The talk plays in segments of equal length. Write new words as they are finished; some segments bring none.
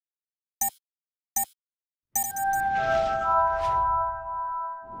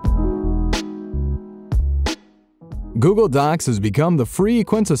Google Docs has become the free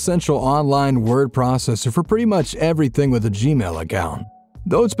quintessential online word processor for pretty much everything with a Gmail account.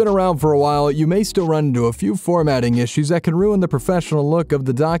 Though it's been around for a while, you may still run into a few formatting issues that can ruin the professional look of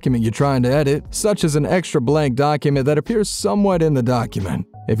the document you're trying to edit, such as an extra blank document that appears somewhat in the document.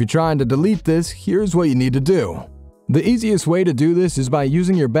 If you're trying to delete this, here's what you need to do. The easiest way to do this is by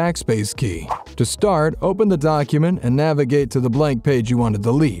using your backspace key. To start, open the document and navigate to the blank page you want to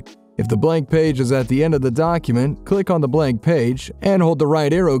delete. If the blank page is at the end of the document, click on the blank page and hold the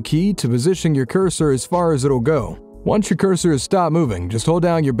right arrow key to position your cursor as far as it'll go. Once your cursor has stopped moving, just hold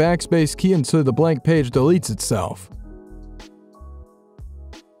down your backspace key until the blank page deletes itself.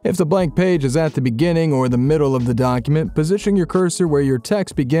 If the blank page is at the beginning or the middle of the document, position your cursor where your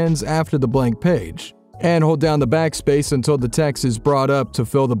text begins after the blank page, and hold down the backspace until the text is brought up to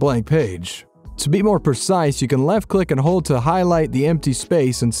fill the blank page. To be more precise, you can left-click and hold to highlight the empty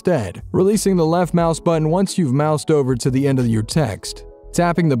space instead, releasing the left mouse button once you've moused over to the end of your text.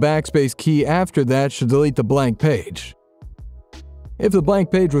 Tapping the backspace key after that should delete the blank page. If the blank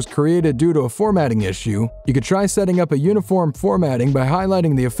page was created due to a formatting issue, you could try setting up a uniform formatting by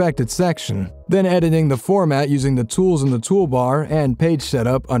highlighting the affected section, then editing the format using the tools in the toolbar and page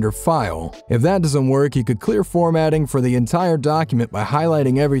setup under File. If that doesn't work, you could clear formatting for the entire document by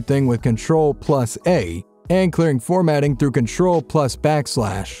highlighting everything with Ctrl+A and clearing formatting through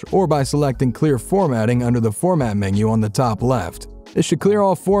Ctrl+\, or by selecting Clear Formatting under the Format menu on the top left. This should clear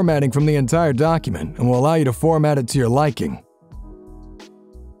all formatting from the entire document and will allow you to format it to your liking.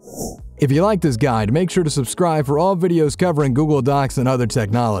 If you like this guide, make sure to subscribe for all videos covering Google Docs and other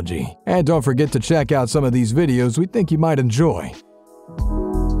technology. And don't forget to check out some of these videos we think you might enjoy.